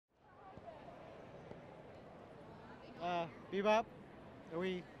Bebop, are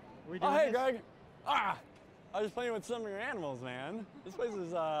we doing Oh, hey, this? Greg. I was playing with some of your animals, man. This place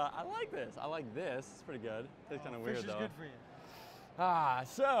is, I like this. I like this. It's pretty good. Tastes kind of weird, Fish is though. good for you.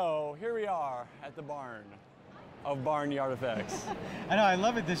 So here we are at the barn of Barnyard Effects. I know, I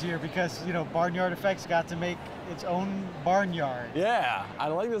love it this year because, you know, Barnyard Effects got to make its own barnyard. Yeah, I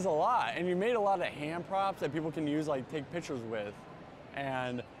like this a lot. And you made a lot of hand props that people can use, like take pictures with.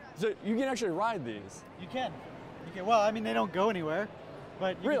 And so you can actually ride these. You can. Well, I mean, they don't go anywhere,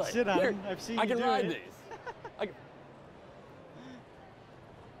 but you Really? can sit on Here, them. I've seen I you can do ride it. these.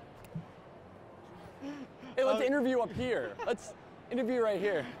 Hey, let's interview up here. Let's interview right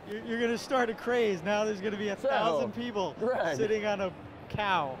here. You're going to start a craze. Now there's going to be 1,000 people Greg, sitting on a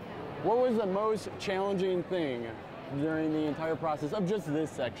cow. what was the most challenging thing during the entire process of just this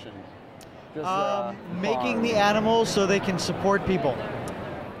section? Just Making the animals so they can support people.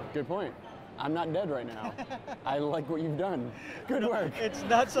 Good point. I'm not dead right now. I like what you've done. Good work. It's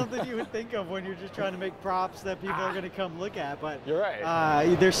not something you would think of when you're just trying to make props that people are going to come look at, but You're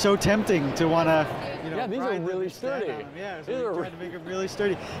right. they're so tempting to want to, you know, Yeah, these are ride them really and stand sturdy. on them. Yeah, These so are we're trying to make them really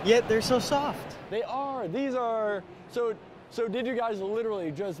sturdy. Yet they're so soft. They are. These are. So did you guys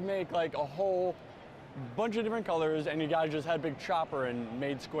literally just make like a whole bunch of different colors, and you guys just had a big chopper and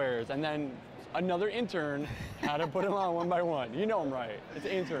made squares, and then another intern had to put them on one by one? You know I'm right. It's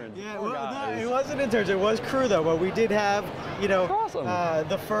interns. Yeah, Poor well, no, guys. it wasn't interns. It was crew though. But we did have, you know, Awesome.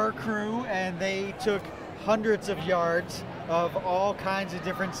 the fur crew, and they took hundreds of yards of all kinds of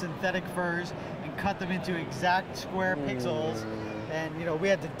different synthetic furs and cut them into exact square pixels. And you know, we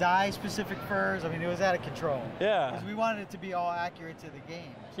had to dye specific furs. I mean, it was out of control. Yeah. Because we wanted it to be all accurate to the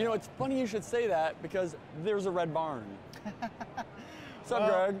game. You know, it's funny you should say that because there's a red barn. What's up,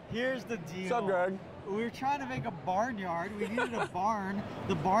 Well, Greg? Here's the deal. What's up, Greg? We were trying to make a barnyard. We needed a barn.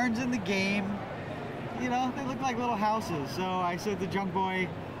 The barns in the game, you know, they look like little houses. So I said to Junk Boy,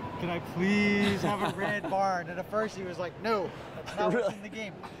 can I please have a red barn? And at first he was like, no, that's not what's in the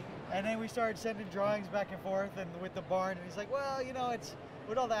game. And then we started sending drawings back and forth and with the barn, and he's like, well, you know, it's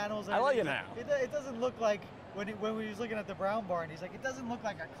with all the animals. And I like it everything, now. It doesn't look like, when we was looking at the brown barn, he's like, it doesn't look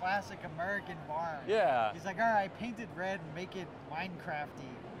like a classic American barn. Yeah. He's like, all right, paint it red and make it Minecrafty.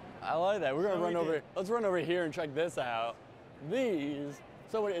 I like that. We're gonna So run we over. did. Let's run over here and check this out. These.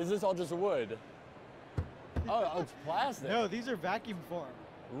 So is this all just wood? Oh, it's plastic. No, these are vacuum formed.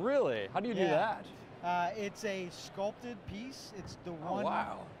 Really? How do you do Yeah. that? It's a sculpted piece. It's the Oh,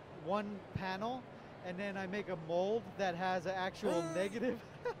 wow. one panel, and then I make a mold that has an actual negative.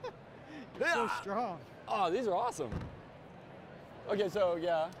 It's so Yeah. strong. Oh, these are awesome. Okay, so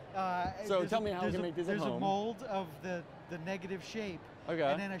yeah. So There's tell me how we can make these at There's a home. mold of the negative shape. Okay.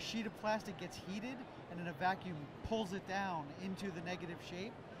 And then a sheet of plastic gets heated, and then a vacuum pulls it down into the negative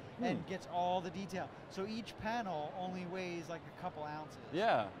shape and gets all the detail. So each panel only weighs like a couple ounces.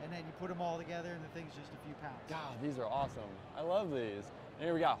 Yeah. And then you put them all together, and the thing's just a few pounds. God, these are awesome. I love these. And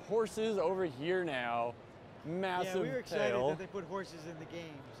here we got horses over here now. Massive Yeah, we were excited tail. that they put horses in the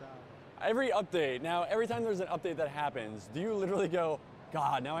game. So. Every update, now every time there's an update that happens, do you literally go,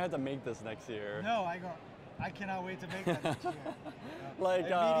 God, now I have to make this next year? No, I go, I cannot wait to make that next year.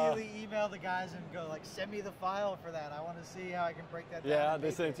 Like, I immediately email the guys and go like, send me the file for that. I want to see how I can break that down. Yeah, and they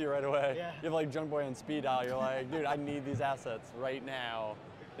make send it to you right away. Yeah. You have like Junk Boy on speed dial. You're like, dude, I need these assets right now.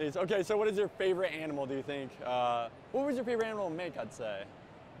 Okay, so what is your favorite animal, do you think? What was your favorite animal to make, I'd say?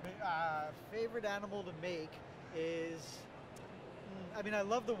 Favorite animal to make is, I mean, I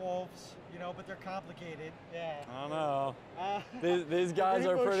love the wolves, you know, but they're complicated. Yeah. I don't know. The These guys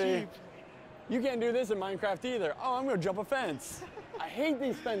are rainbow pretty. sheep. You can't do this in Minecraft either. Oh, I'm gonna jump a fence. I hate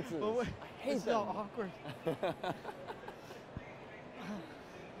these fences. Well, I hate it's them. so awkward.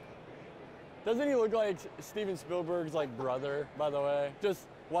 Doesn't he look like Steven Spielberg's like brother, by the way? Just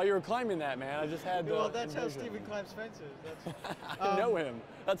while you were climbing that, man, I just had the Well, that's how envision. Steven climbs fences. That's, I know him.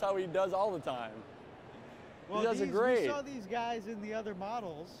 That's how he does all the time. well, These guys are we great. saw these guys in the other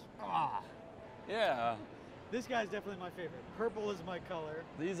models. Yeah, This guy's definitely my favorite. Purple is my color.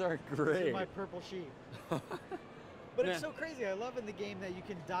 these are This great. is my purple sheep. But it's so crazy. I love in the game that you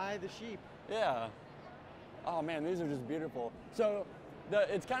can dye the sheep. Yeah. Oh man, these are just beautiful. So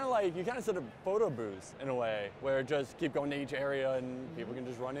it's kind of like you kind of set up photo booths in a way, where just keep going to each area and people can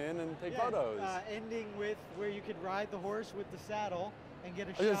just run in and take photos. Ending with where you could ride the horse with the saddle and get a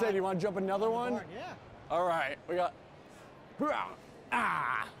I was shot. gonna say, do you want to jump another on the one? barn. Yeah. All right, we got.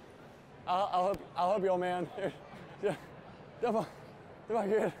 I'll help you, old man. Yeah, come on,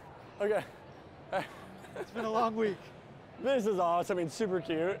 kid. Okay. It's been a long week. This is awesome. I mean, super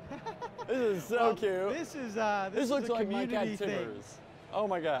cute. This is so cute. This is This looks a like my cat community thing. Timbers. Oh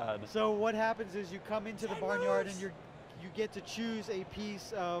my God. So what happens is you come into the barnyard and you're you get to choose a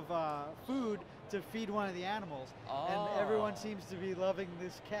piece of food to feed one of the animals. Oh. And everyone seems to be loving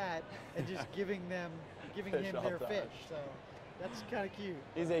this cat and just giving him their fish. So that's kind of cute.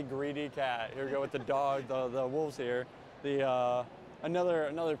 He's a greedy cat. Here we go with the dog, the wolves here. The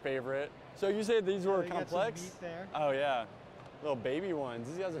another favorite. So you said these were complex? Got some meat there. Oh yeah, little baby ones.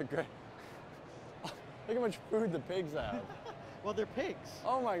 These guys are great. Look how much food the pigs have. Well, they're pigs.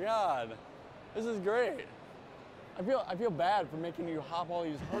 Oh my God, this is great. I feel bad for making you hop all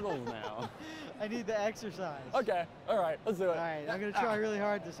these hurdles now. I need the exercise. Okay, all right, let's do it. All right, I'm gonna try really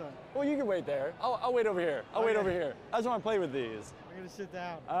hard this one. Well, you can wait there. I'll wait over here. I'll wait over here. I just want to play with these. I'm gonna sit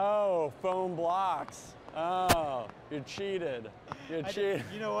down. Oh, foam blocks. Oh, you cheated. You cheated.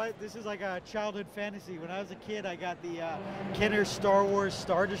 You know what? This is like a childhood fantasy. When I was a kid, I got the Kenner Star Wars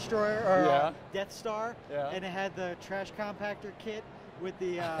Star Destroyer, or Death Star, and it had the trash compactor kit with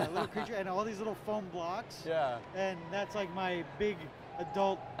the little creature and all these little foam blocks. Yeah. And that's like my big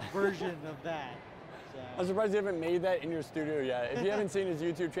adult version of that. So. I'm surprised you haven't made that in your studio yet. If you haven't seen his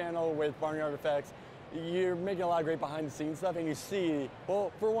YouTube channel with Barnyard Effects, you're making a lot of great behind the scenes stuff, and you see,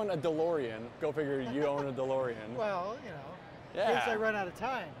 well, for one, a DeLorean. Go figure you own a DeLorean. Well, you know, in case I run out of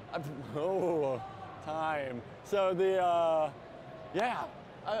time. Oh, time. So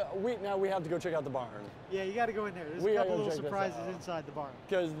now we have to go check out the barn. Yeah, you got to go in there. There's a couple little surprises inside the barn.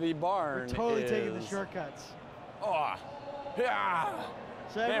 Because the barn We're totally taking the shortcuts. Oh, yeah.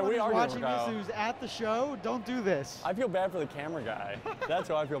 So everyone who's watching this who's at the show, don't do this. I feel bad for the camera guy. That's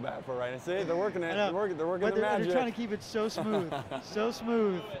who I feel bad for right now. See, they're working it. They're working the magic. They're trying to keep it so smooth. So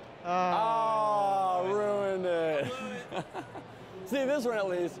smooth. Ruined it. See, this one at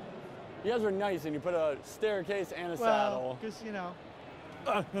least, you guys were nice and you put a staircase and a saddle. Because, you know.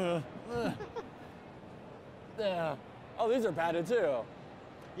 Yeah. Oh, these are padded too.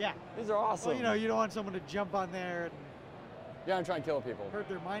 Yeah. These are awesome. Well, you know, you don't want someone to jump on there and I'm trying to kill people. hurt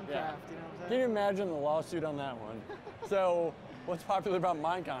their Minecraft, you know what I'm saying? Can you imagine the lawsuit on that one? So, what's popular about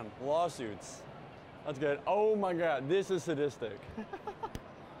MINECON? Lawsuits. That's good. Oh my God, this is sadistic.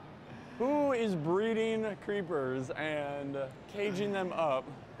 Who is breeding creepers and caging them up?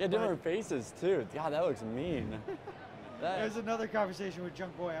 Yeah, different faces too. God, that looks mean. There's another conversation with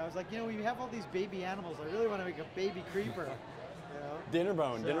Junk Boy. I was like, you know, we have all these baby animals. I really want to make a baby creeper. You know?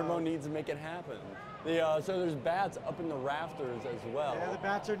 Dinnerbone needs to make it happen. So there's bats up in the rafters as well. Yeah, the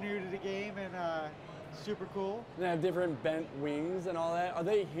bats are new to the game and super cool. They have different bent wings and all that. Are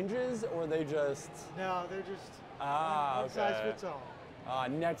they hinges or are they just? No, they're just one size fits all.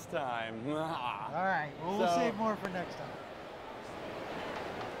 Next time. All right, well, we'll save more for next time.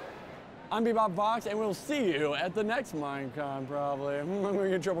 I'm BebopVox, and we'll see you at the next MINECON, probably. I'm going to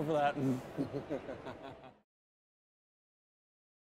get in trouble for that.